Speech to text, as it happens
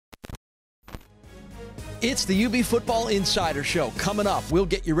It's the UB Football Insider Show. Coming up, we'll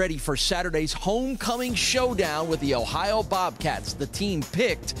get you ready for Saturday's homecoming showdown with the Ohio Bobcats, the team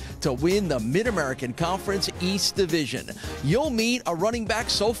picked to win the Mid-American Conference East Division. You'll meet a running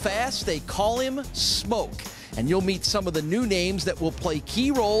back so fast they call him Smoke. And you'll meet some of the new names that will play key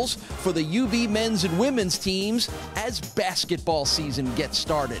roles for the UB men's and women's teams as basketball season gets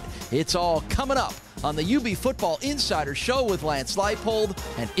started. It's all coming up on the UB Football Insider Show with Lance Leipold,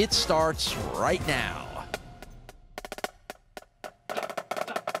 and it starts right now.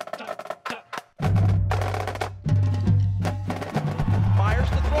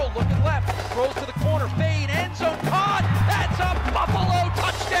 Throws to the corner, fade, end zone, caught. That's a Buffalo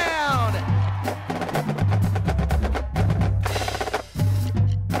touchdown.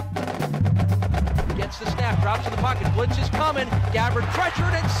 Gets the snap, drops in the pocket, blitz is coming. Gabbard pressured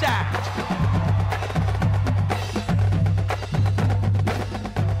and sacked.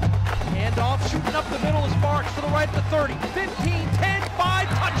 Handoff, shooting up the middle is Marks to the right at the 30. 15, 10, 5,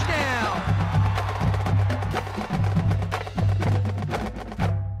 touchdown.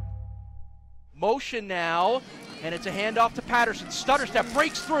 Motion now, and it's a handoff to Patterson. Stutter step,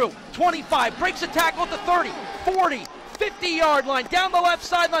 breaks through, 25, breaks a tackle at the 30, 40, 50-yard line, down the left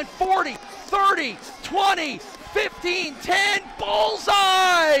sideline, 40, 30, 20, 15, 10,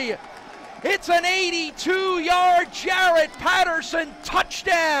 bullseye! It's an 82-yard Jarrett Patterson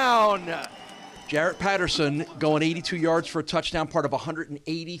touchdown! Jarrett Patterson going 82 yards for a touchdown, part of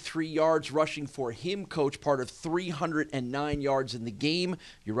 183 yards rushing for him, Coach, part of 309 yards in the game.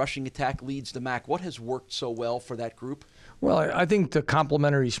 Your rushing attack leads the MAC. What has worked so well for that group? Well, I think the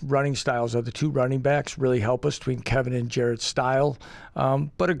complementary running styles of the two running backs really help us between Kevin and Jarrett's style.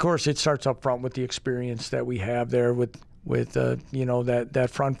 But, of course, it starts up front with the experience that we have there with that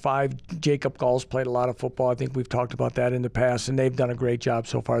front five. Jacob Gall's played a lot of football. I think we've talked about that in the past, and they've done a great job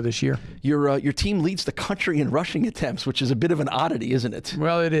so far this year. Your team leads the country in rushing attempts, which is a bit of an oddity, isn't it?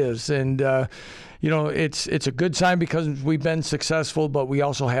 Well, it is, and it's a good sign because we've been successful, but we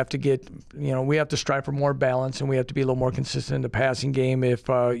also have to we have to strive for more balance, and we have to be a little more consistent in the passing game if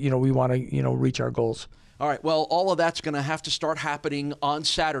we want to reach our goals. All right, well, all of that's going to have to start happening on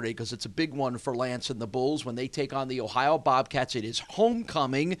Saturday because it's a big one for Lance and the Bulls when they take on the Ohio Bobcats. It is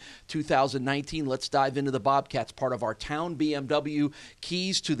homecoming 2019. Let's dive into the Bobcats, part of our Town BMW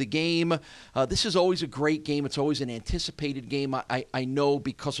Keys to the Game. This is always a great game. It's always an anticipated game. I know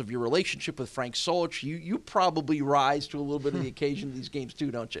because of your relationship with Frank Solich, you probably rise to a little bit of the occasion of these games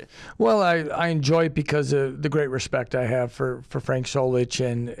too, don't you? Well, I enjoy it because of the great respect I have for Frank Solich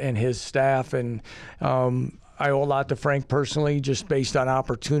and his staff, and I owe a lot to Frank personally, just based on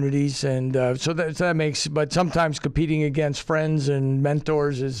opportunities, and so that makes. But sometimes competing against friends and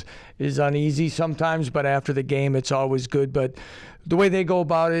mentors is uneasy sometimes. But after the game, it's always good. But the way they go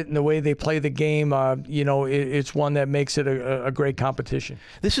about it and the way they play the game, it's one that makes it a great competition.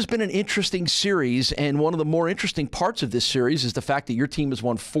 This has been an interesting series, and one of the more interesting parts of this series is the fact that your team has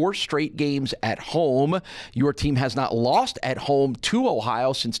won 4 straight games at home. Your team has not lost at home to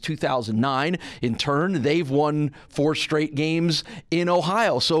Ohio since 2009. In turn, they've won 4 straight games in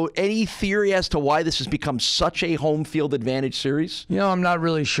Ohio. So any theory as to why this has become such a home field advantage series? I'm not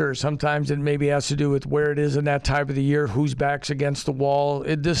really sure. Sometimes it maybe has to do with where it is in that time of the year, whose back's against the wall.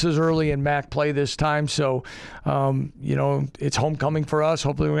 This is early in MAC play this time, so it's homecoming for us.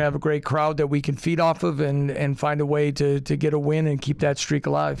 Hopefully we're going to have a great crowd that we can feed off of and find a way to get a win and keep that streak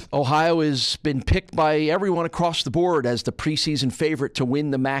alive. Ohio has been picked by everyone across the board as the preseason favorite to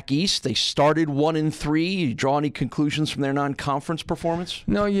win the MAC East. They started 1-3. You draw any conclusions from their non-conference performance?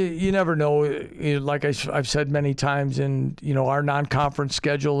 No, you never know. Like I've said many times, and our non-conference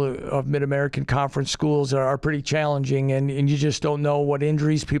schedule of Mid-American Conference schools are pretty challenging, and you just don't know what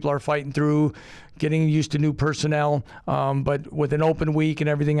injuries people are fighting through, getting used to new personnel. But with an open week and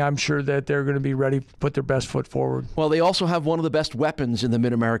everything, I'm sure that they're going to be ready to put their best foot forward. Well, they also have one of the best weapons in the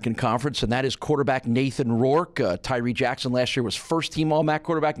Mid-American Conference, and that is quarterback Nathan Rourke. Tyree Jackson last year was first-team All-MAC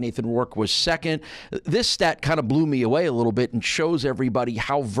quarterback. Nathan Rourke was second. This stat kind of blew me away a little bit and shows everybody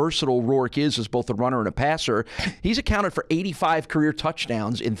how versatile Rourke is as both a runner and a passer. He's accounted for 85 career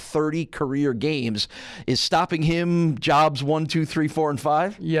touchdowns in 30 career games. Is stopping him jobs 1, 2, 3, 4, and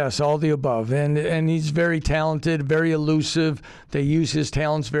 5? Yes, all the above. And he's very talented, very elusive. They use his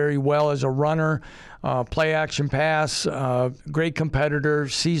talents very well as a runner. play action pass, great competitor,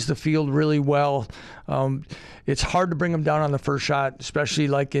 sees the field really well. It's hard to bring him down on the first shot, especially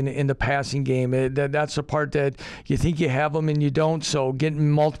like in the passing game. That's the part that you think you have him and you don't, so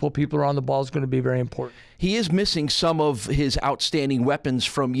getting multiple people around the ball is going to be very important. He is missing some of his outstanding weapons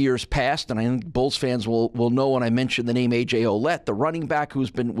from years past, and I think Bulls fans will know when I mention the name A.J. Ouellette, the running back was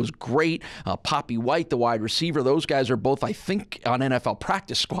great. Poppy White, the wide receiver. Those guys are both, I think, on NFL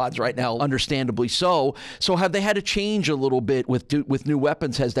practice squads right now, understandably so. So have they had to change a little bit with new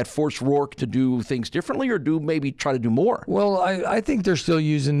weapons? Has that forced Rourke to do things differently, or maybe try to do more? Well, I think they're still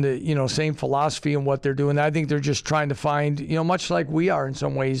using the same philosophy in what they're doing. I think they're just trying to find, much like we are in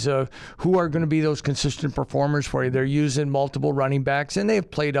some ways, who are going to be those consistent performers for you. They're using multiple running backs, and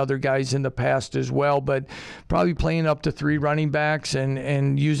they've played other guys in the past as well, but probably playing up to 3 running backs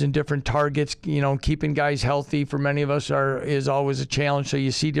and using different targets. Keeping guys healthy for many of us is always a challenge. So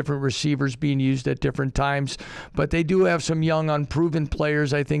you see different receivers being used at different times, but they do have some young, unproven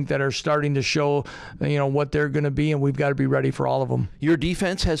players, I think, that are starting to show, what they're going to be, and we've got to be ready for all of them. Your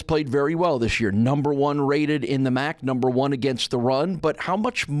defense has played very well this year. Number 1 rated in the MAC, number 1 against the run, but how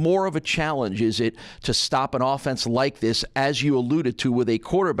much more of a challenge is it to stop an offense like this, as you alluded to, with a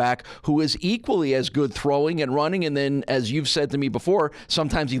quarterback who is equally as good throwing and running, and then, as you've said to me before,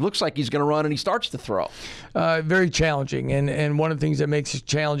 sometimes he looks like he's going to run and he starts to throw? Very challenging, and one of the things that makes it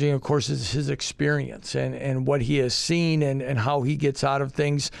challenging, of course, is his experience and what he has seen and how he gets out of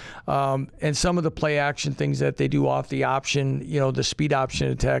things, and some of the play action things that they do off the option, the speed option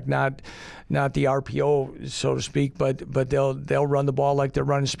attack, not the RPO, so to speak, but they'll run the ball like they're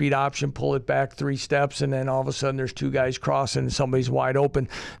running speed option, pull it back 3 steps, and then all of a sudden there's 2 guys crossing and somebody's wide open.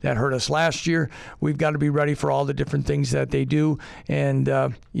 That hurt us last year. We've got to be ready for all the different things that they do, and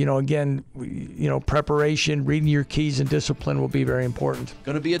again, preparation, reading your keys, and discipline will be very important.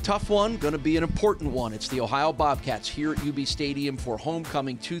 Going to be a tough one, going to be an important one. It's the Ohio Bobcats here at UB Stadium for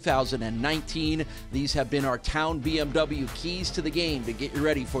Homecoming 2019. These have been our Town BMW keys to the game to get you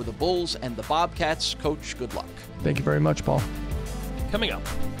ready for the Bulls and the Bobcats. Coach, good luck. Thank you very much, Paul. Coming up,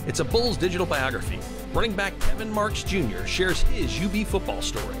 it's a Bulls digital biography. Running back Kevin Marks Jr. shares his UB football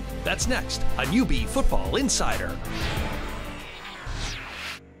story. That's next on UB Football Insider.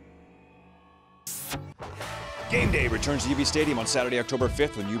 Game day returns to UB Stadium on Saturday, October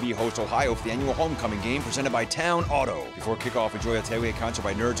 5th when UB hosts Ohio for the annual homecoming game presented by Town Auto. Before kickoff, enjoy a tailgate concert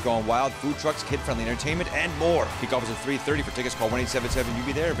by Nerds Gone Wild, food trucks, kid-friendly entertainment, and more. Kickoff is at 3:30. For tickets, call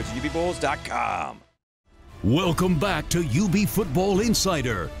 1-877-UB there. Visit UBBulls.com. Welcome back to UB Football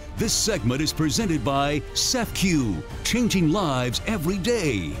Insider. This segment is presented by CEFQ, changing lives every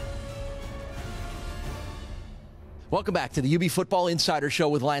day. Welcome back to the UB Football Insider Show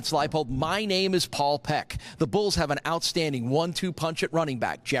with Lance Leipold. My name is Paul Peck. The Bulls have an outstanding 1-2 punch at running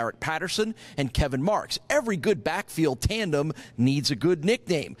back, Jarrett Patterson and Kevin Marks. Every good backfield tandem needs a good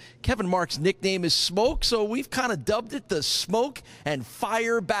nickname. Kevin Marks' nickname is Smoke, so we've kind of dubbed it the Smoke and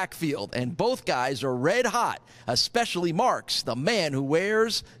Fire backfield. And both guys are red hot, especially Marks, the man who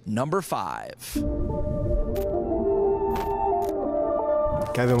wears number 5.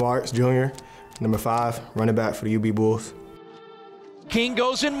 Kevin Marks Jr., number 5, running back for the UB Bulls. King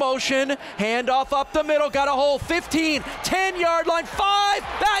goes in motion, handoff up the middle, got a hole, 15, 10-yard line, 5,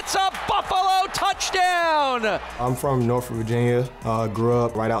 that's a Buffalo touchdown! I'm from Norfolk, Virginia. Grew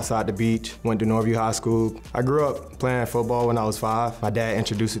up right outside the beach, went to Northview High School. I grew up playing football when I was 5. My dad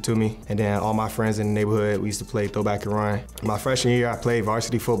introduced it to me, and then all my friends in the neighborhood, we used to play throwback and run. My freshman year, I played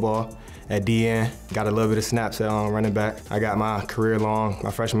varsity football at DN, got a little bit of snaps at running back. I got my career long,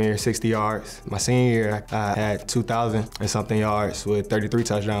 my freshman year, 60 yards. My senior year, I had 2,000 and something yards with 33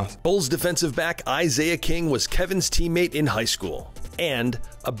 touchdowns. Bulls defensive back Isaiah King was Kevin's teammate in high school, and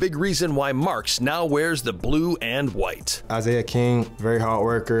a big reason why Marks now wears the blue and white. Isaiah King, very hard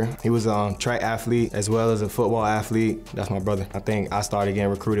worker. He was a track athlete as well as a football athlete. That's my brother. I think I started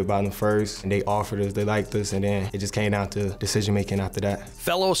getting recruited by them first, and they offered us, they liked us, and then it just came down to decision making after that.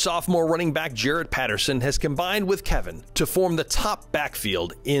 Fellow sophomore running back Jarrett Patterson has combined with Kevin to form the top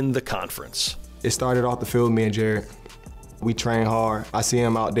backfield in the conference. It started off the field, me and Jarrett. We train hard. I see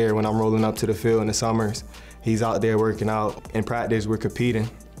him out there when I'm rolling up to the field in the summers. He's out there working out. In practice, we're competing.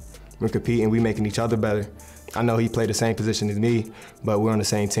 We're making each other better. I know he played the same position as me, but we're on the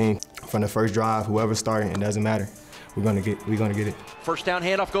same team. From the first drive, whoever's starting, it doesn't matter. We're gonna get it. First down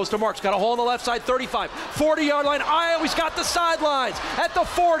handoff goes to Marks. Got a hole on the left side, 35, 40-yard line. Iowa's got the sidelines at the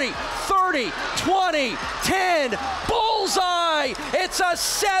 40, 30, 20, 10. Bullseye! It's a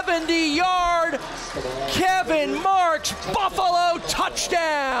 70-yard Kevin Marks Buffalo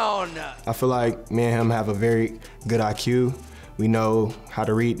touchdown. I feel like me and him have a very good IQ. We know how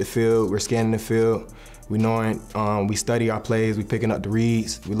to read the field. We're scanning the field. We study our plays. We picking up the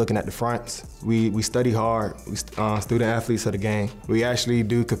reads. We looking at the fronts. We study hard. We student athletes of the game. We actually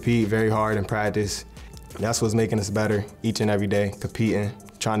do compete very hard in practice. That's what's making us better each and every day, competing,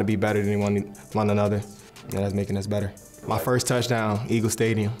 trying to be better than one another, and that's making us better. My first touchdown, Eagle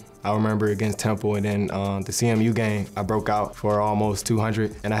Stadium. I remember against Temple, and then the CMU game, I broke out for almost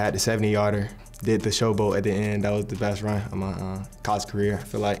 200, and I had the 70-yarder. Did the showboat at the end. That was the best run of my college career. I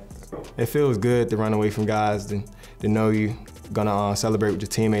feel like it feels good to run away from guys, to know you're gonna celebrate with your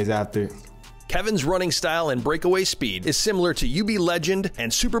teammates after. Kevin's running style and breakaway speed is similar to UB legend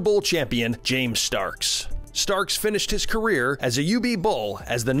and Super Bowl champion James Starks. Starks finished his career as a UB Bull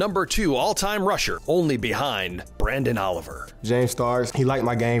as the #2 all-time rusher, only behind Brandon Oliver. James Starks, he liked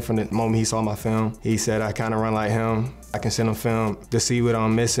my game from the moment he saw my film. He said I kind of run like him. I can send him film to see what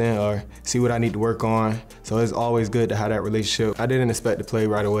I'm missing or see what I need to work on. So it's always good to have that relationship. I didn't expect to play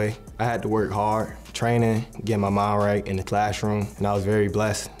right away. I had to work hard, training, getting my mind right in the classroom, and I was very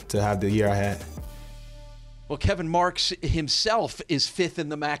blessed to have the year I had. Well, Kevin Marks himself is 5th in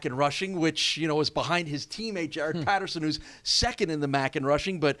the MAC in rushing, which, is behind his teammate, Jaret Patterson, who's 2nd in the MAC in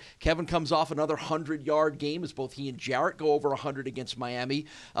rushing. But Kevin comes off another 100-yard game as both he and Jaret go over 100 against Miami.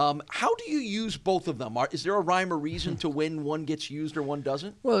 How do you use both of them? Is there a rhyme or reason to when one gets used or one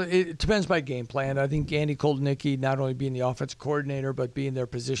doesn't? Well, it depends by game plan. I think Andy Koldnicki, not only being the offensive coordinator, but being their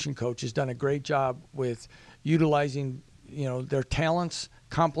position coach, has done a great job with utilizing, their talents,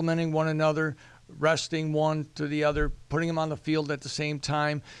 complementing one another, resting one to the other, putting them on the field at the same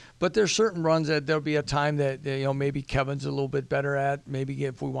time. But there's certain runs that there'll be a time that, maybe Kevin's a little bit better at. Maybe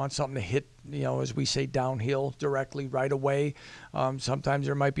if we want something to hit, as we say, downhill directly right away. Sometimes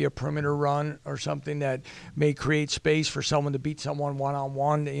there might be a perimeter run or something that may create space for someone to beat someone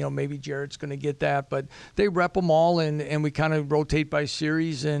one-on-one. Maybe Jaret's going to get that. But they rep them all, and we kind of rotate by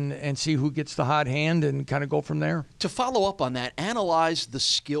series and see who gets the hot hand and kind of go from there. To follow up on that, analyze the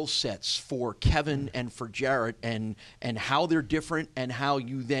skill sets for Kevin and for Jaret and how they're different and how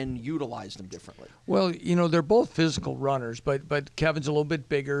you then utilize them differently. Well, they're both physical runners, but Kevin's a little bit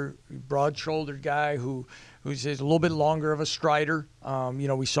bigger, broad-shouldered guy who's a little bit longer of a strider.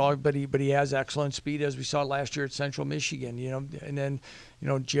 We saw, but he has excellent speed, as we saw last year at Central Michigan. And then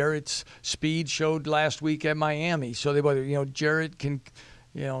Jaret's speed showed last week at Miami. So they both, Jaret can,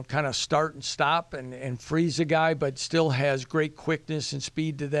 kind of start and stop and freeze a guy, but still has great quickness and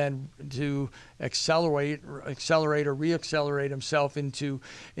speed to accelerate or reaccelerate himself into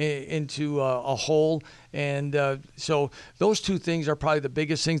a hole. And so those two things are probably the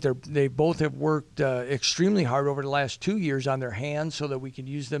biggest things. They both have worked extremely hard over the last 2 years on their hands so that we can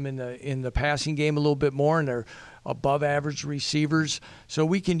use them in the passing game a little bit more, and they're above average receivers. So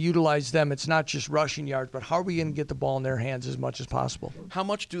we can utilize them. It's not just rushing yards, but how are we going to get the ball in their hands as much as possible? How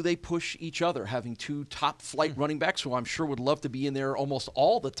much do they push each other, having two top flight running backs who I'm sure would love to be in there almost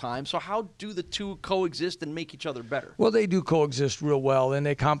all the time? So how do the two coexist and make each other better? Well, they do coexist real well, and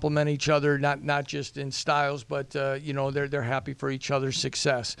they complement each other, not just in styles, but they're happy for each other's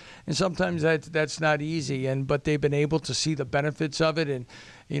success. And sometimes that's not easy, but they've been able to see the benefits of it, and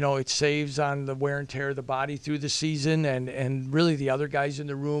it saves on the wear and tear of the body through the season, and really the other guys in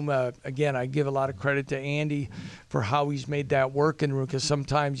the room. Again, I give a lot of credit to Andy for how he's made that work in the room, because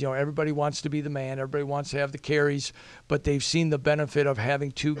sometimes everybody wants to be the man, everybody wants to have the carries, but they've seen the benefit of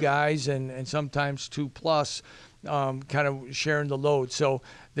having two guys and sometimes 2+. Kind of sharing the load. So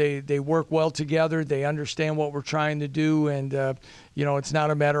they work well together. They understand what we're trying to do, and it's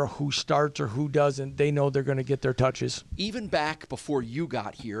not a matter of who starts or who doesn't. They know they're going to get their touches. Even back before you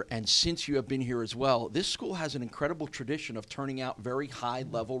got here, and since you have been here as well, this school has an incredible tradition of turning out very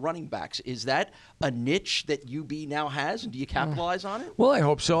high-level running backs. Is that a niche that UB now has, and do you capitalize on it? Well, I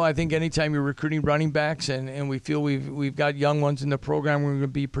hope so. I think anytime you're recruiting running backs, and we feel we've got young ones in the program, we're going to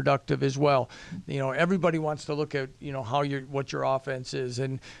be productive as well. Everybody wants to look at what your offense is,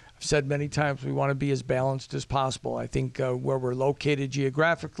 and I've said many times we want to be as balanced as possible. I think where we're located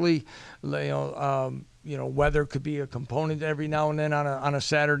geographically, weather could be a component every now and then on a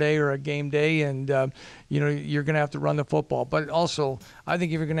Saturday or a game day, and you're going to have to run the football. But also, I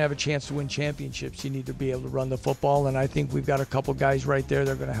think if you're going to have a chance to win championships, you need to be able to run the football, and I think we've got a couple guys right there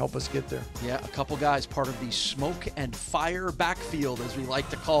that are going to help us get there. Yeah, a couple guys part of the smoke and fire backfield, as we like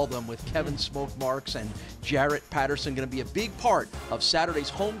to call them, with Kevin Smoke Marks and Jaret Patterson going to be a big part of Saturday's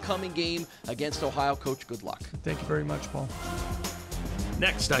homecoming game against Ohio. Coach, good luck. Thank you very much, Paul.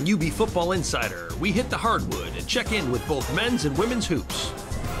 Next on UB Football Insider, we hit the hardwood and check in with both men's and women's hoops.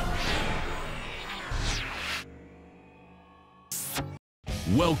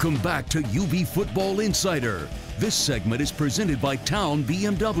 Welcome back to UB Football Insider. This segment is presented by Town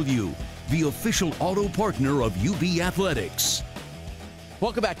BMW, the official auto partner of UB Athletics.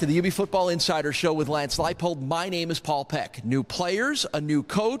 Welcome back to the UB Football Insider Show with Lance Leipold. My name is Paul Peck. New players, a new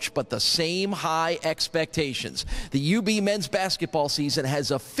coach, but the same high expectations. The UB men's basketball season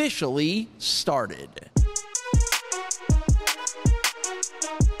has officially started.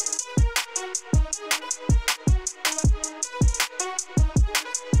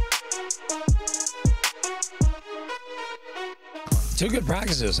 Two good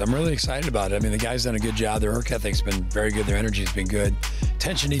practices. I'm really excited about it. I mean, the guys done a good job. Their work ethic's been very good. Their energy's been good.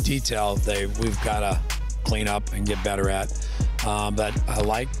 Attention to detail, we've got to clean up and get better at. But I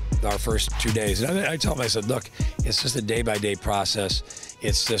like our first 2 days. And I told them, I said, look, it's just a day-by-day process.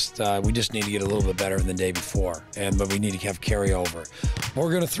 It's just, we just need to get a little bit better than the day before. But we need to have carryover. We're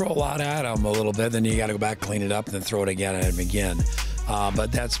going to throw a lot at them a little bit. Then you got to go back, clean it up, and then throw it again at them again.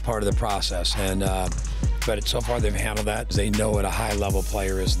 But that's part of the process. But so far they've handled that. They know what a high-level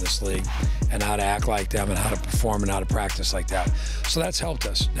player is in this league and how to act like them and how to perform and how to practice like that. So that's helped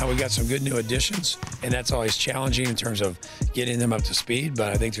us. Now we got some good new additions, and that's always challenging in terms of getting them up to speed,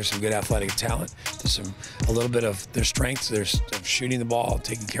 but I think there's some good athletic talent. There's a little bit of their strengths. There's shooting the ball,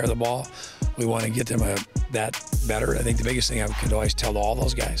 taking care of the ball. We want to get them that better. I think the biggest thing I could always tell all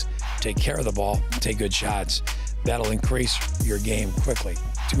those guys, take care of the ball, take good shots. That'll increase your game quickly.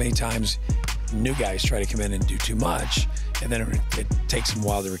 Too many times, new guys try to come in and do too much, and then it takes them a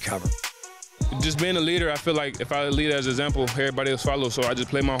while to recover. Just being a leader, I feel like if I lead as an example, everybody else follows. So I just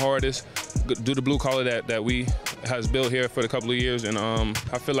play my hardest, do the blue collar that we has built here for a couple of years, and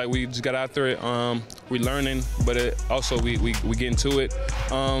I feel like we just got after it. We learning, but also we get into it.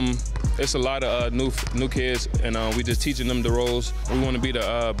 It's a lot of new kids, and we just teaching them the roles. We want to be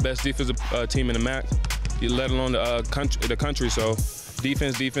the best defensive team in the MAC, let alone the country. So.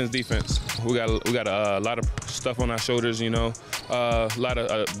 Defense. We got a lot of stuff on our shoulders, you know, a lot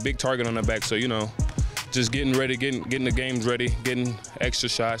of big target on our back. So, you know, just getting ready, getting the games ready, getting extra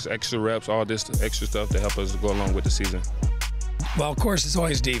shots, extra reps, all this extra stuff to help us go along with the season. Well, of course, it's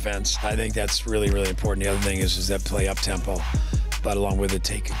always defense. I think that's really, really important. The other thing is that play up tempo, but along with it,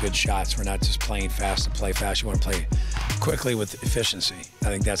 take good shots. We're not just playing fast to play fast. You want to play quickly with efficiency. I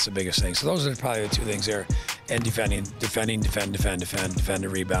think that's the biggest thing. So those are probably the two things there. And defend,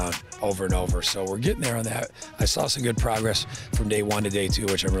 rebound over and over. So we're getting there on that. I saw some good progress from day 1 to day 2,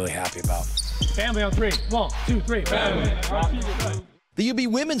 which I'm really happy about. Family on 3. 1, 2, 3. Family. The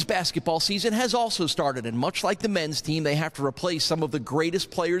UB women's basketball season has also started, and much like the men's team, they have to replace some of the greatest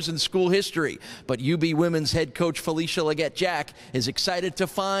players in school history. But UB women's head coach Felicia Leggett-Jack is excited to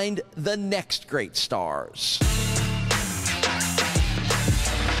find the next great stars.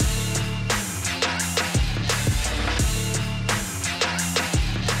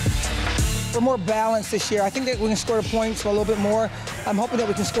 We're more balanced this year. I think that we can score the points a little bit more. I'm hoping that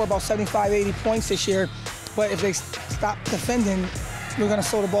we can score about 75, 80 points this year. But if they stop defending, we're going to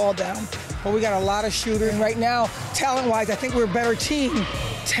slow the ball down. But we got a lot of shooters. Right now, talent-wise, I think we're a better team,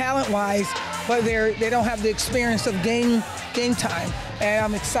 talent-wise, but they don't have the experience of game time. And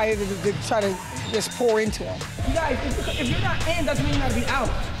I'm excited to try to just pour into them. You guys, if you're not in, doesn't mean you got to be out.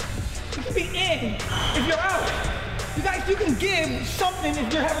 You can be in if you're out. You guys, you can give something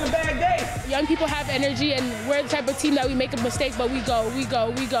if you're having a bad day. Young people have energy, and we're the type of team that we make a mistake, but we go.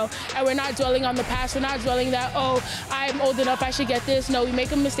 And we're not dwelling on the past. We're not dwelling that, oh, I'm old enough, I should get this. No, we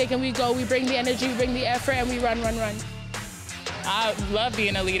make a mistake and we go. We bring the energy, we bring the effort, and we run. I love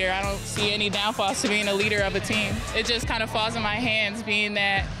being a leader. I don't see any downfalls to being a leader of a team. It just kind of falls in my hands, being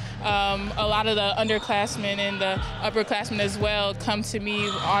that a lot of the underclassmen and the upperclassmen as well come to me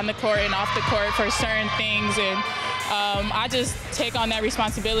on the court and off the court for certain things, and I just take on that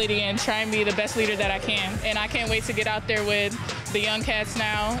responsibility and try and be the best leader that I can. And I can't wait to get out there with the young cats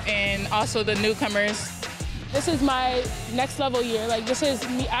now and also the newcomers. This is my next level year. Like, this is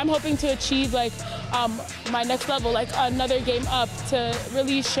me. I'm hoping to achieve like my next level, like another game up, to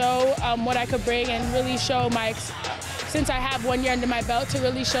really show what I could bring and really show since I have 1 year under my belt, to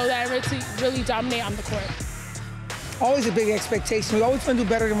really show that I really dominate on the court. Always a big expectation. We always want to do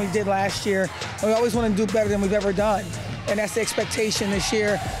better than we did last year. We always want to do better than we've ever done. And that's the expectation this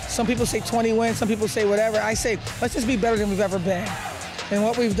year. Some people say 20 wins, some people say whatever. I say, let's just be better than we've ever been. And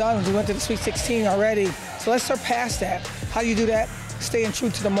what we've done is we went to the Sweet 16 already. So let's surpass that. How do you do that? Staying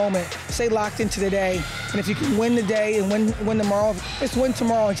true to the moment. Stay locked into the day. And if you can win the day and win tomorrow, let's win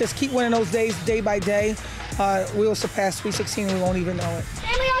tomorrow and just keep winning those days day by day. We will surpass Sweet 16 and we won't even know it.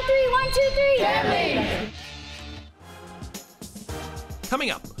 Family on 3, 1, 2, 3. Family. Coming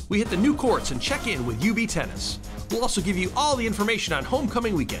up, we hit the new courts and check in with UB Tennis. We'll also give you all the information on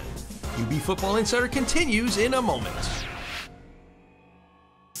homecoming weekend. UB Football Insider continues in a moment.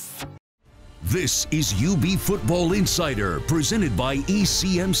 This is UB Football Insider, presented by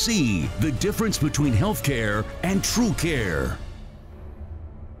ECMC, the difference between healthcare and true care.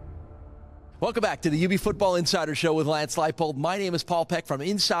 Welcome back to the UB Football Insider Show with Lance Leipold. My name is Paul Peck from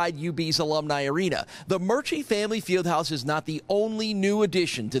inside UB's Alumni Arena. The Murchie Family Fieldhouse is not the only new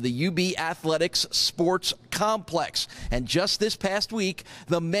addition to the UB Athletics sports complex. And just this past week,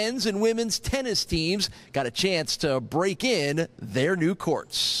 the men's and women's tennis teams got a chance to break in their new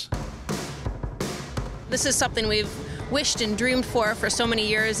courts. This is something we've wished and dreamed for so many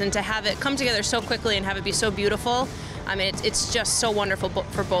years, and to have it come together so quickly and have it be so beautiful, I mean, it's just so wonderful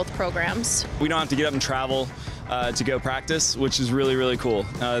for both programs. We don't have to get up and travel to go practice, which is really, really cool.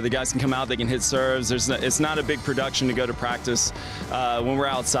 The guys can come out, they can hit serves. It's not a big production to go to practice when we're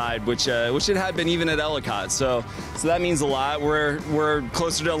outside, which it had been even at Ellicott. So that means a lot. We're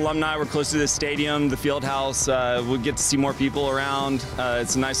closer to alumni, we're closer to the stadium, the field house. We get to see more people around.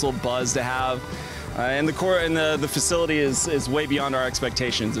 It's a nice little buzz to have. And the court and the facility is way beyond our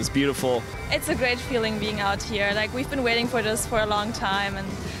expectations. It's beautiful. It's a great feeling being out here. Like, we've been waiting for this for a long time, and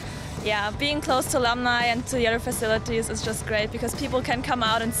yeah, being close to alumni and to the other facilities is just great because people can come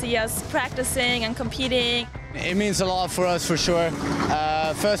out and see us practicing and competing. It means a lot for us, for sure.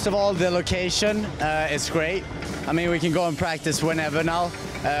 First of all, the location is great. I mean, we can go and practice whenever now,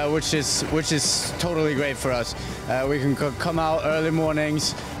 which is totally great for us. We can come out early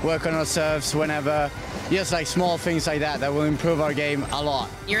mornings, work on our serves whenever. Just like small things like that will improve our game a lot.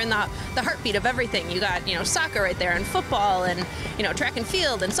 You're in the heartbeat of everything. You got, soccer right there, and football, and, track and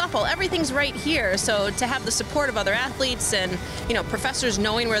field, and softball. Everything's right here. So to have the support of other athletes and, professors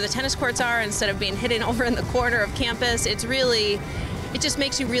knowing where the tennis courts are instead of being hidden over in the corner of campus, it just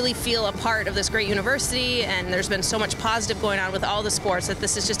makes you really feel a part of this great university. And there's been so much positive going on with all the sports that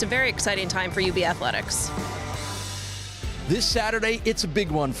this is just a very exciting time for UB Athletics. This Saturday, it's a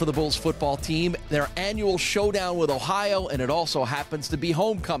big one for the Bulls football team, their annual showdown with Ohio, and it also happens to be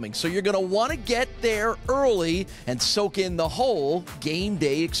homecoming. So you're going to want to get there early and soak in the whole game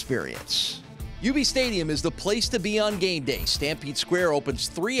day experience. UB Stadium is the place to be on game day. Stampede Square opens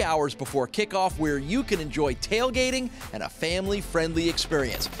 3 hours before kickoff, where you can enjoy tailgating and a family-friendly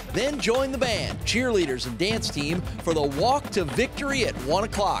experience. Then join the band, cheerleaders, and dance team for the Walk to Victory at 1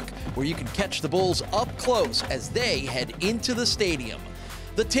 o'clock, where you can catch the Bulls up close as they head into the stadium.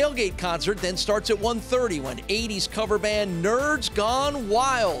 The tailgate concert then starts at 1:30 when 80s cover band Nerds Gone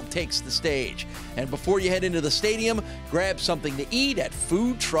Wild takes the stage. And before you head into the stadium, grab something to eat at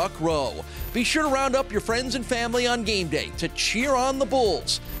Food Truck Row. Be sure to round up your friends and family on game day to cheer on the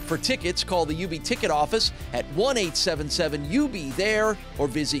Bulls. For tickets, call the UB ticket office at 1-877-UB-THERE or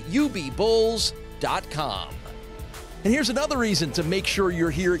visit ubbulls.com. And here's another reason to make sure you're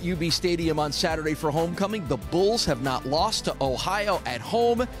here at UB Stadium on Saturday for homecoming. The Bulls have not lost to Ohio at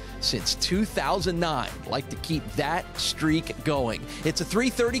home since 2009. Like to keep that streak going. It's a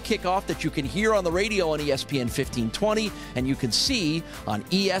 3:30 kickoff that you can hear on the radio on ESPN 1520 and you can see on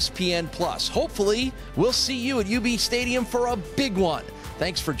ESPN+. Hopefully, we'll see you at UB Stadium for a big one.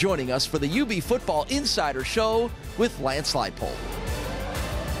 Thanks for joining us for the UB Football Insider Show with Lance Leipold.